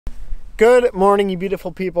Good morning, you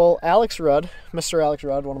beautiful people. Alex Rudd, Mr. Alex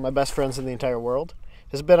Rudd, one of my best friends in the entire world,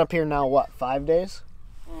 has been up here now, what, 5 days?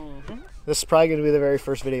 This is probably going to be the very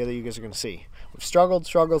first video that you guys are going to see. We've struggled,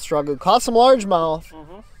 caught some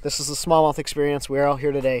largemouth. This is the smallmouth experience. We're out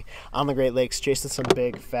here today on the Great Lakes chasing some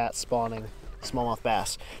big, fat, spawning smallmouth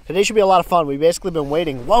bass. Today should be a lot of fun. We've basically been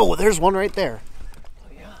waiting. Whoa, there's one right there. Oh,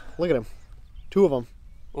 yeah. Look at him. 2 of them.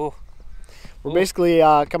 Oh. We're basically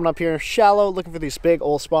coming up here shallow, looking for these big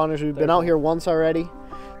old spawners. We've been out here once already.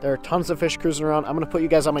 There are tons of fish cruising around. I'm going to put you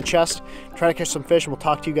guys on my chest, try to catch some fish, and we'll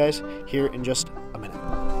talk to you guys here in just a minute.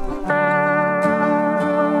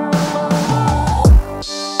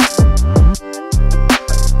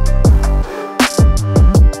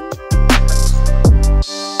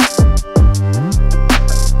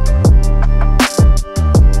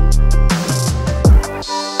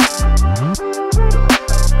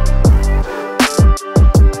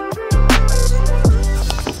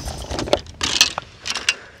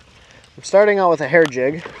 Starting out with a hair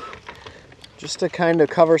jig, just to kind of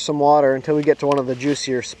cover some water until we get to one of the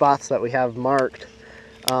juicier spots that we have marked.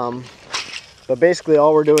 But basically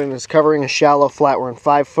all we're doing is covering a shallow flat. We're in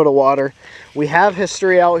 5 foot of water. We have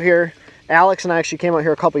history out here. Alex and I actually came out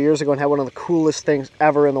here a couple years ago and had one of the coolest things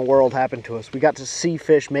ever in the world happen to us. We got to see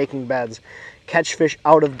fish making beds, catch fish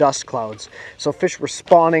out of dust clouds. So fish were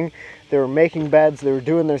spawning, they were making beds, they were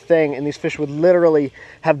doing their thing, and these fish would literally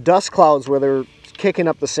have dust clouds where they're kicking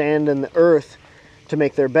up the sand and the earth to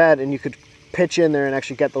make their bed, and you could pitch in there and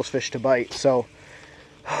actually get those fish to bite. So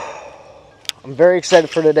I'm very excited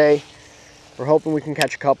for today. We're hoping we can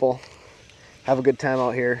catch a couple, have a good time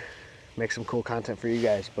out here, make some cool content for you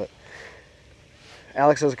guys. But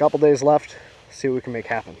Alex has a couple days left. See what we can make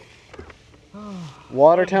happen.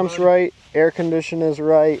 Water temp's right, air condition is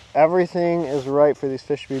right, everything is right for these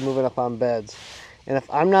fish to be moving up on beds. And if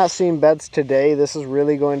I'm not seeing beds today, this is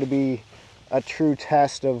really going to be a true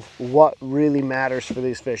test of what really matters for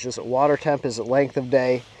these fish. Is it water temp, is it length of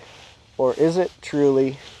day, or is it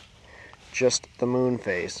truly just the moon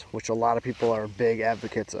phase, which a lot of people are big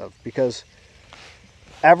advocates of, because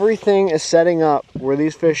everything is setting up where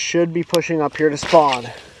these fish should be pushing up here to spawn,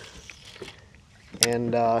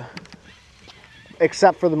 and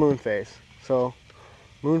except for the moon phase. So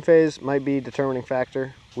moon phase might be a determining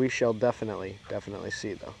factor. We shall definitely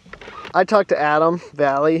see though. I talked to Adam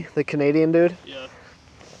Valley, the Canadian dude. Yeah.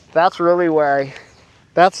 That's really where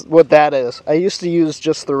that's what that is. I used to use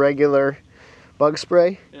just the regular bug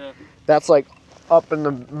spray. Yeah. That's like up in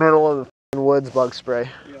the middle of the woods bug spray.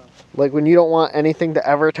 Yeah. Like when you don't want anything to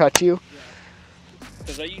ever touch you. Yeah.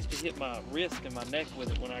 Because I used to hit my wrist and my neck with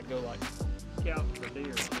it when I go like scout for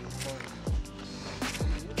deer.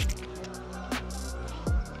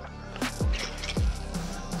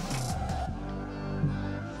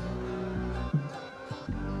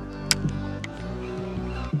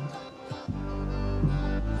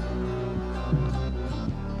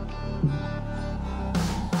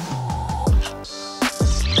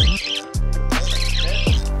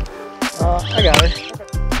 I got it.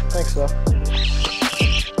 Thanks, though.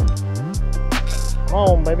 Come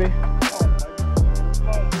on, baby.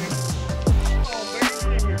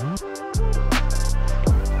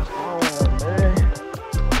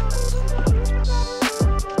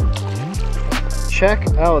 Check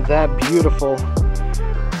out that beautiful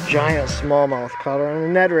giant smallmouth caught her on a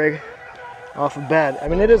Ned rig off a bed. I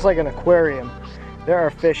mean, it is like an aquarium. There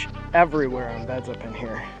are fish everywhere on beds up in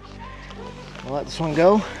here. I'll let this one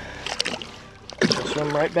go.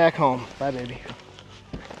 Swim right back home. Bye, baby.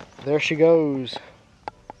 There she goes.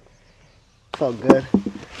 Felt good.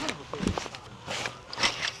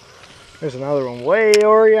 There's another one way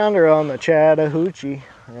over yonder on the Chattahoochee.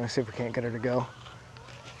 We're gonna see if we can't get her to go.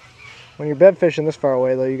 When you're bed fishing this far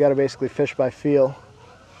away, though, you gotta basically fish by feel.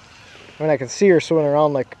 I mean, I can see her swimming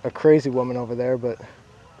around like a crazy woman over there, but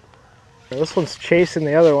this one's chasing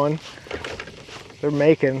the other one. They're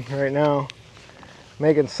making right now.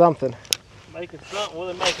 Making something. Making something. What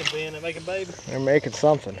are they making, Ben? They're making baby? They're making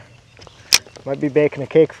something. Might be baking a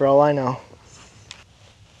cake for all I know.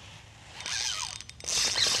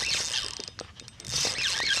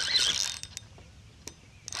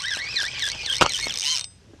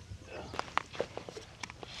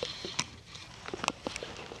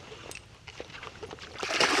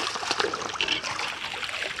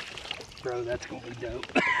 Bro, that's gonna be dope.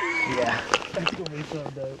 Yeah. That's gonna be so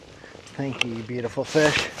dope. Thank you, you beautiful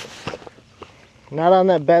fish. Not on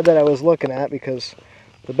that bed that I was looking at, because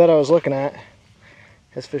the bed I was looking at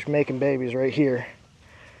has fish making babies right here.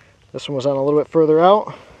 This one was on a little bit further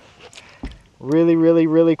out.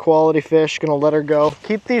 Really quality fish. Gonna let her go.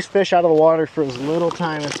 Keep these fish out of the water for as little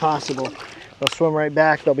time as possible. They'll swim right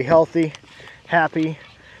back. They'll be healthy, happy,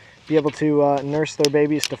 be able to nurse their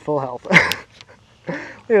babies to full health. Look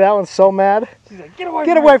at that one's so mad. She's like, get away!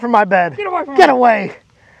 Get away from my bed! Get away from Get away!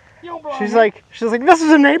 You don't belong She's here. like, this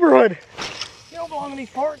is a neighborhood. You don't belong in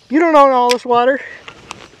these parts. You don't own all this water.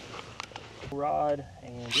 Rod,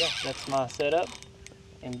 and yeah, that's my setup.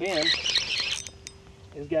 And Ben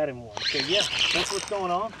has got him one. So yeah, that's what's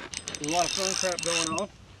going on. There's a lot of fun crap going on.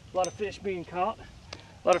 A lot of fish being caught.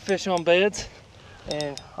 A lot of fish on beds.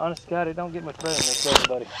 And honest to God, it don't get much better than this, does it,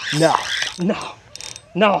 buddy? No. No.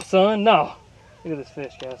 No, son, no. Look at this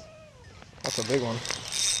fish, guys. That's a big one.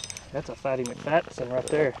 That's a fatty McFatson right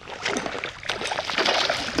there.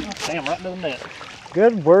 Damn, right to the net.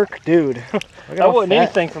 Good work, dude. That wasn't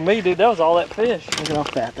anything for me, dude. That was all that fish. Look at how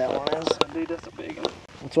fat that one is. Dude, that's a big one.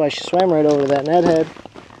 That's why she swam right over to that Ned head.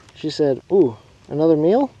 She said, ooh, another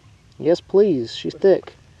meal? Yes, please. She's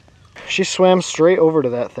thick. She swam straight over to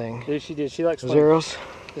that thing. Dude, she did. She likes Zeros.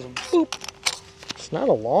 Just boop. It's not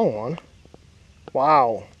a long one.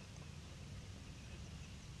 Wow.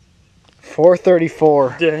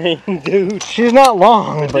 434. Dang, dude. She's not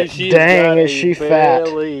long, but Dude, dang is she fat.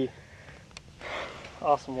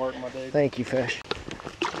 Awesome work, my dude. Thank you, fish.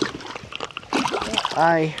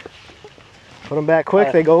 Aye. Put them back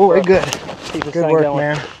quick, they go away good. Good work, going.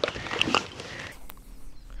 man.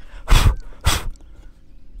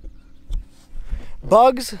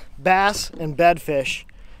 Bugs, bass, and bedfish.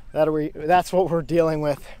 That's what we're dealing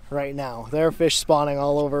with right now. There are fish spawning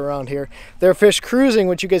all over around here. There are fish cruising,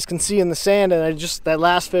 which you guys can see in the sand, and that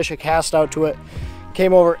last fish I cast out to it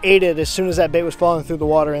came over, ate it as soon as that bait was falling through the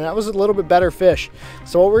water, and that was a little bit better fish.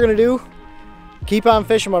 So what we're gonna do, keep on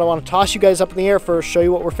fishing, but I wanna toss you guys up in the air first, show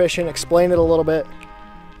you what we're fishing, explain it a little bit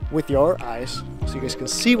with your eyes, so you guys can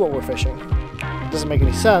see what we're fishing. Doesn't make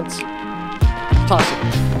any sense. Toss it.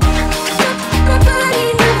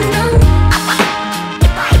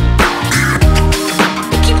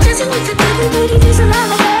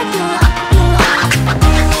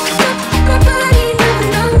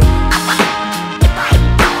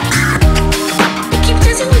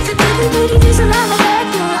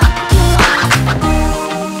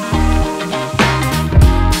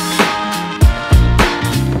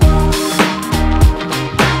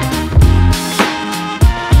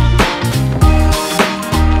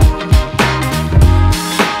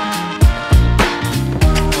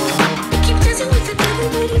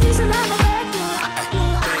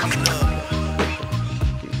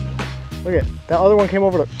 Look at that other one came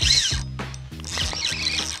over to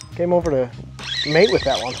mate with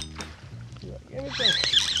that one.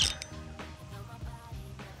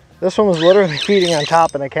 This one was literally feeding on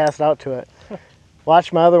top and I cast out to it.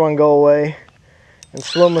 Watch my other one go away and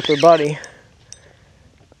swim with her buddy.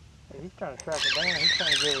 He's trying to track it down. He's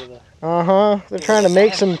trying to get her the... Uh-huh. They're trying to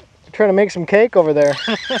make some cake over there.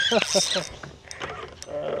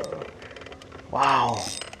 Wow.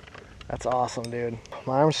 That's awesome, dude.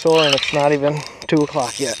 My arm's sore and it's not even 2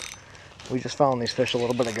 o'clock yet. We just found these fish a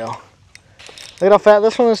little bit ago. Look at how fat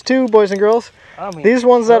this one is too, boys and girls. I mean, these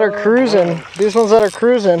ones that are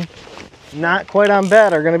cruising, not quite on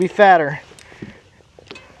bed, are gonna be fatter.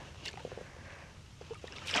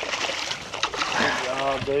 Good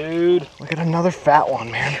job, dude. Look at another fat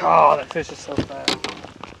one, man. Oh, that fish is so fat.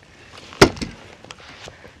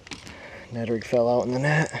 Ned rig fell out in the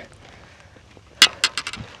net.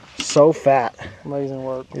 So fat. Amazing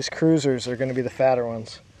work. These cruisers are gonna be the fatter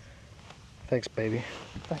ones. Thanks, baby.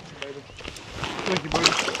 Thank you, baby. Thank you, baby.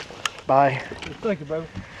 Bye. Thank you, baby.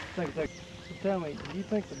 Thank you, thank you. So tell me, do you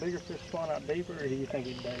think the bigger fish spawn out deeper, or do you think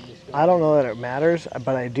he'd just go? I don't know that it matters,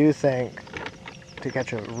 but I do think to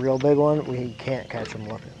catch a real big one, we can't catch them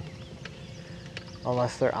looking.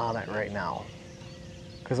 Unless they're on it right now.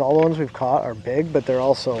 Because all the ones we've caught are big, but they're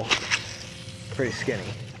also pretty skinny.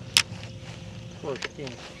 Or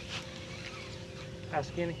skinny. How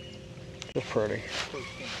skinny? Just pretty. Pretty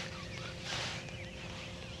skinny.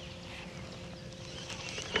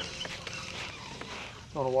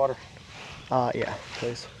 On the water. Yeah,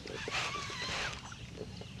 please.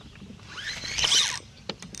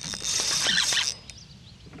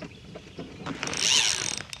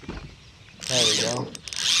 There we go.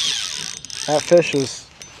 That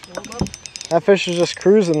fish was just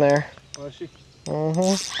cruising there. Was she?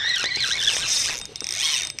 Mm-hmm.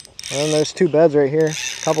 And then there's 2 beds right here,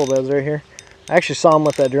 a couple beds right here. I actually saw him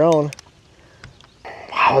with that drone.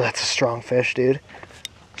 Wow, that's a strong fish, dude.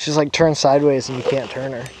 She's like turned sideways and you can't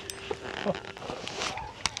turn her. Oh.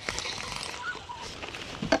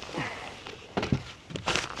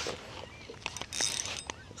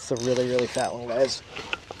 It's a really, really fat one, guys.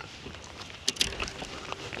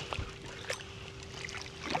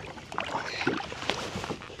 Oh, shoot.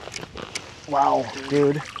 Wow,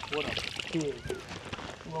 dude. What a pig.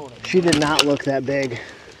 Lord, She did not look that big.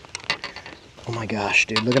 Oh my gosh,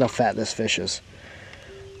 dude. Look at how fat this fish is.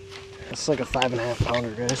 It's like a 5.5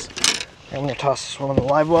 pounder, guys. I'm gonna toss this one on the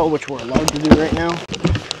live well, which we're allowed to do right now.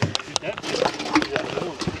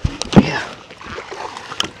 Yeah.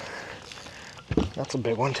 That's a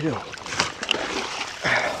big one too.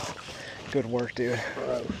 Good work, dude.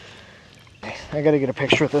 I gotta get a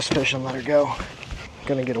picture with this fish and let her go.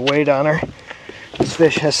 Gonna get a weight on her. This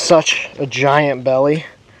fish has such a giant belly.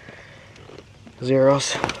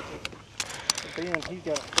 Zeros. Ben, he's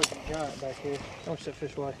got a freaking giant back here. How much that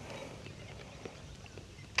fish weigh?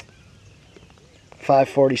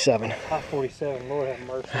 547. 547. Lord have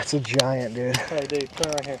mercy. That's a giant, dude. Hey, dude,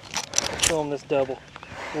 come right here. Show him this double.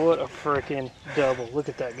 What a freaking double. Look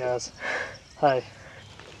at that, guys. Hey.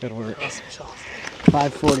 Good work. Awesome sauce.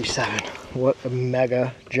 547. What a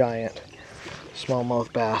mega giant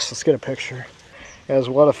smallmouth bass. Let's get a picture. Guys,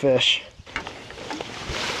 what a fish.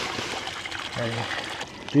 Hey,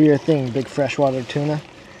 do your thing, big freshwater tuna.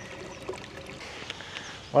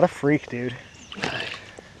 What a freak, dude.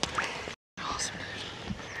 Awesome.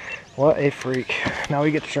 What a freak. Now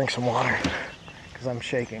we get to drink some water because I'm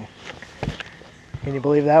shaking. Can you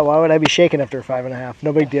believe that? Why would I be shaking after a 5.5?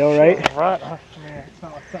 No big deal, right? Right. I mean, it's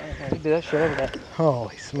not like something you do that shit every day.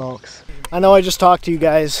 Holy smokes. I know I just talked to you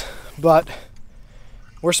guys, but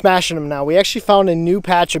we're smashing them now. We actually found a new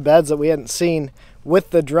patch of beds that we hadn't seen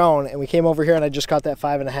with the drone, and we came over here and I just caught that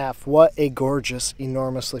 5.5. What a gorgeous,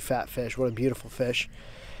 enormously fat fish. What a beautiful fish.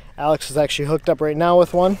 Alex is actually hooked up right now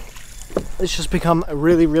with one. It's just become a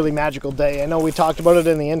really, really magical day. I know we talked about it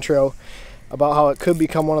in the intro, about how it could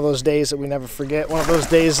become one of those days that we never forget. One of those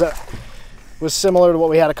days that was similar to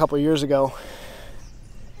what we had a couple years ago.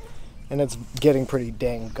 And it's getting pretty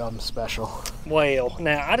dang gum special. Well,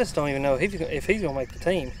 now I just don't even know if he's gonna make the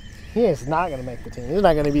team. He is not gonna make the team. He's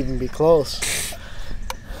not gonna even be close.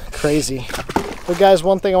 Crazy. But guys,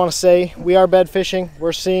 one thing I want to say, we are bed fishing.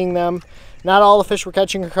 We're seeing them. Not all the fish we're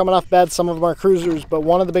catching are coming off beds. Some of them are cruisers. But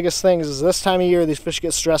one of the biggest things is this time of year, these fish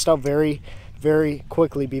get stressed out very, very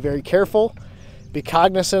quickly. Be very careful. Be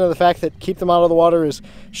cognizant of the fact that keep them out of the water as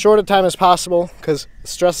short a time as possible, because it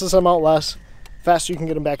stresses them out less. The faster you can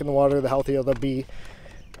get them back in the water, the healthier they'll be.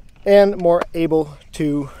 And more able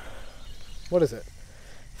to, what is it?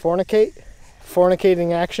 Fornicate?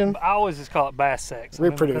 Fornicating action? I always just call it bass sex.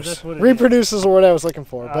 Reproduce. Reproduce is the word I was looking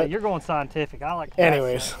for. But you're going scientific. I like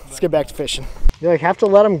anyways, sex, let's get back to fishing. You like have to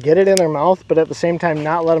let them get it in their mouth, but at the same time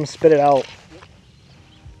not let them spit it out.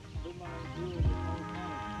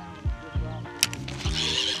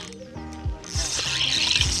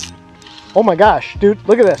 Oh my gosh, dude,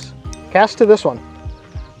 look at this. Cast to this one.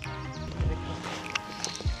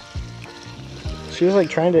 She was like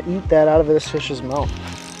trying to eat that out of this fish's mouth.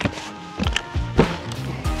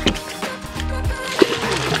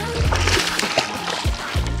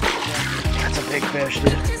 That's a big fish,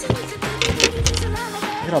 dude. Look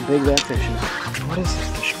at how big that fish is. What is this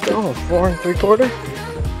fish? Oh, 4 3/4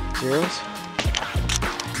 zeros.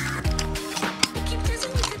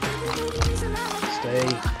 Stay.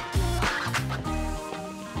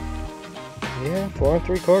 Yeah, 4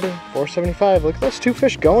 3/4, 475. Look at those two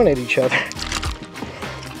fish going at each other.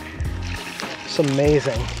 It's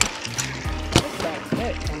amazing.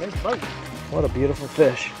 What a beautiful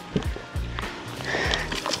fish.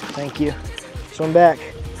 Thank you. Swim back.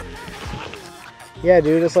 Yeah,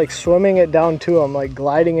 dude, it's like swimming it down to them, like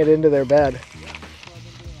gliding it into their bed.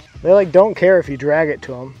 They like don't care if you drag it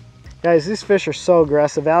to them. Guys, these fish are so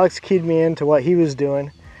aggressive. Alex keyed me into what he was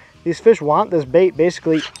doing. These fish want this bait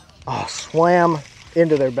basically swam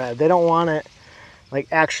into their bed. They don't want it like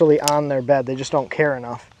actually on their bed. They just don't care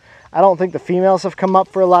enough. I don't think the females have come up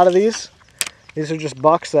for a lot of these. These are just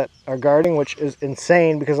bucks that are guarding, which is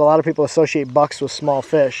insane because a lot of people associate bucks with small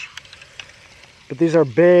fish. But these are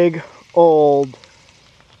big, old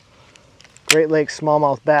Great Lakes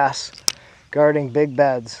smallmouth bass guarding big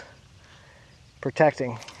beds,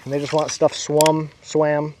 protecting. And they just want stuff swam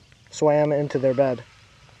into their bed.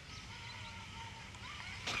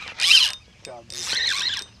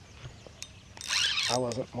 I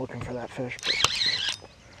wasn't looking for that fish, but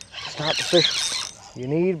it's not the fish you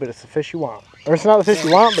need, but it's the fish you want. Or it's not the fish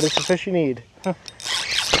you want, but it's the fish you need.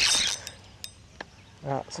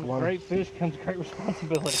 That's one. Great fish comes great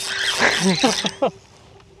responsibility.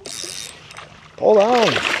 Hold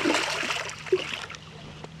on.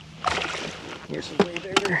 Yours is way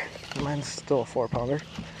bigger. Mine's still a 4-pounder.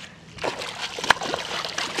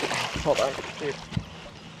 Hold on, dude.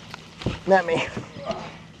 Not me.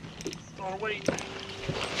 Oh, wait.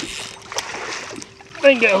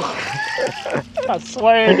 Bingo. I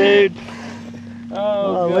swear, dude.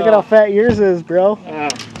 Oh, look at how fat yours is, bro. Oh,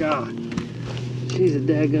 God. She's a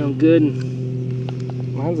daggum good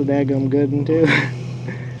one. Mine's a daggum good one, too.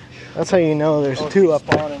 That's how you know there's two up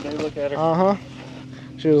there. Dude, look at her. Uh-huh.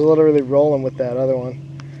 She was literally rolling with that other one.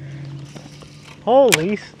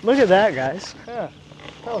 Holy, look at that, guys. Yeah,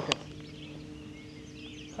 pelican.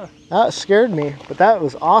 Huh. That scared me, but that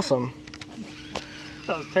was awesome.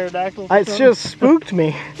 That was pterodactyl. It just spooked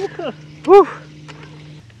me. Whew.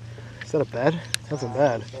 Is that a bed? That's a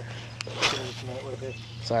bed.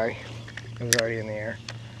 Sorry, it was already in the air.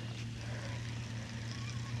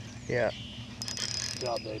 Yeah. Good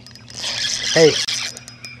job, babe. Hey.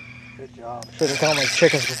 Good job. Shouldn't count my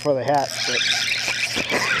chickens before they hatch, but.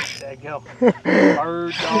 There you go.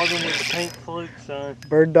 Bird dogging with the pink fluke, son.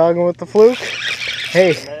 Bird dogging with the fluke?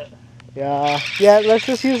 Hey. Yeah, let's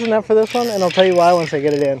just use the net for this one, and I'll tell you why once I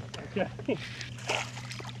get it in. Okay.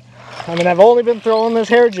 I mean, I've only been throwing this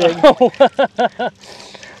hair jig. That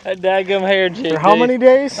daggum hair jig. For how many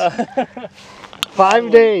days?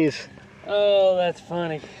 5 days. Oh, that's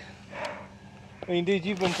funny. I mean, dude,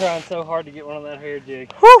 you've been trying so hard to get one on that hair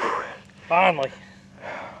jig. Whew. Finally.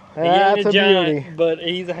 That's a beauty. But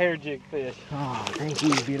he's a hair jig fish. Oh, thank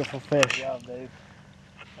you, beautiful fish. Good job, Dave.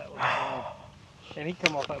 That was fun. And he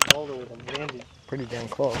come off that boulder with a bandage. Pretty damn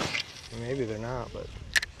close. Maybe they're not, but.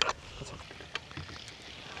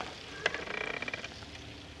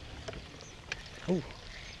 Ooh.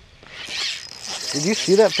 Did you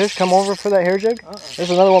see that fish come over for that hair jig? There's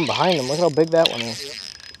another one behind him. Look how big that one is. Yep.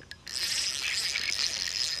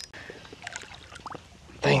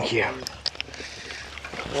 Thank you.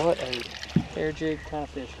 What a hair jig kind of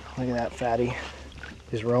fish. Look at that fatty.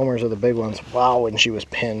 These roamers are the big ones. Wow, and she was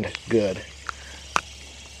pinned good.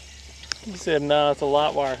 He said, no, it's a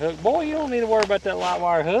light wire hook. Boy, you don't need to worry about that light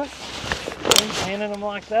wire hook. You ain't pinning them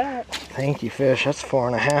like that. Thank you, fish. That's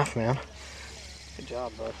 4.5, man. Good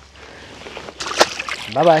job, bud.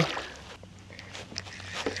 Bye-bye.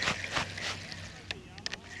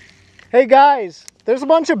 Hey, guys. There's a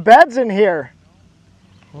bunch of beds in here.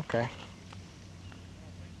 Okay.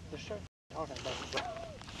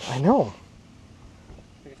 I know.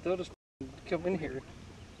 If they'll just come in here.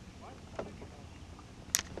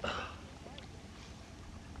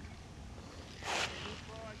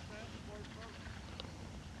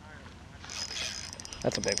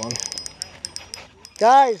 That's a big one.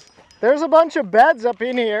 Guys, there's a bunch of beds up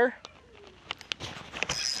in here.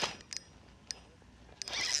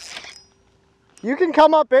 You can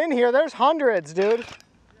come up in here. There's hundreds, dude.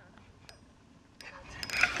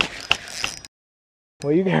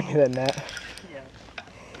 Well, you gave me that net. Yeah.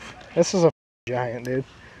 This is a giant, dude.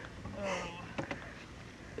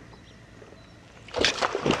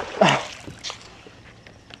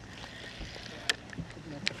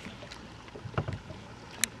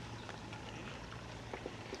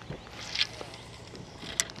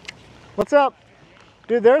 What's up?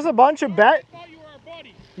 Dude, there's a bunch of beds. I thought you were our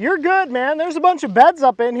buddy. You're good, man. There's a bunch of beds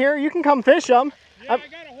up in here. You can come fish them. Yeah, I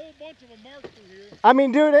got a whole bunch of them marked through here. I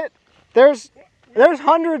mean, dude, there's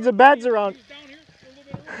hundreds of beds around. He was down here a little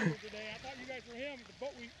bit earlier today. I thought you guys were him,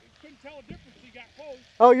 but we couldn't tell a difference. He got close.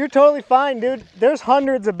 Oh, you're totally fine, dude. There's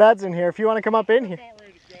hundreds of beds in here if you want to come up in here. About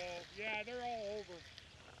ready to go. Yeah, they're all over.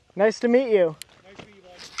 Nice to meet you. Nice to meet you,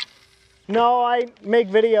 buddy. No, I make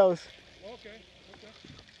videos. Okay.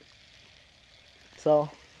 So,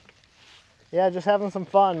 yeah, just having some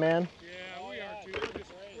fun, man. Yeah, we are too.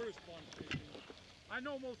 We're just fun fishing. I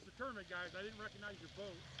know most of the tournament guys. I didn't recognize your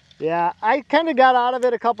boat. Yeah, I kind of got out of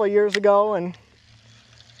it a couple of years ago, and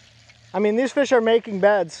I mean, these fish are making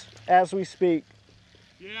beds as we speak.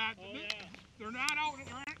 Yeah, they're not out.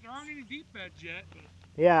 There aren't any deep beds yet. But.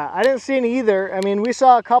 Yeah, I didn't see any either. I mean, we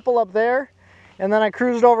saw a couple up there, and then I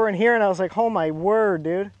cruised over in here, and I was like, oh my word,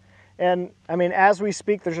 dude. And I mean, as we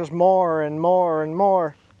speak, there's just more and more and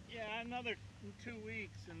more. Yeah, another 2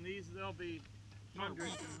 weeks, and they'll be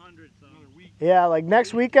hundreds and hundreds of another week. Yeah, like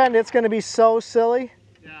next weekend, it's going to be so silly.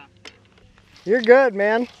 Yeah. You're good,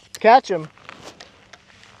 man. Catch them.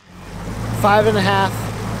 5.5,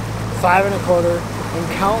 5.25,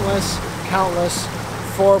 and countless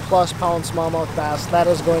 4+ pound smallmouth bass. That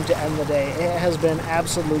is going to end the day. It has been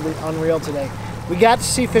absolutely unreal today. We got to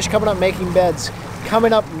see fish coming up making beds.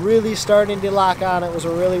 Coming up, really starting to lock on. It was a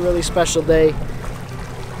really, really special day.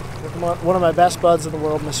 With one of my best buds in the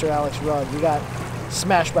world, Mr. Alex Rudd. We got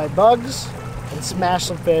smashed by bugs and smashed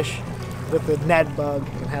some fish with the Ned bug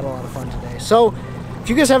and had a lot of fun today. So, if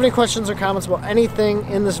you guys have any questions or comments about anything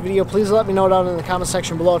in this video, please let me know down in the comment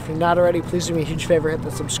section below. If you're not already, please do me a huge favor, hit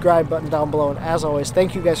the subscribe button down below. And as always,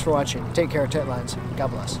 thank you guys for watching. Take care, tight lines.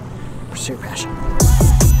 God bless. Pursue your passion.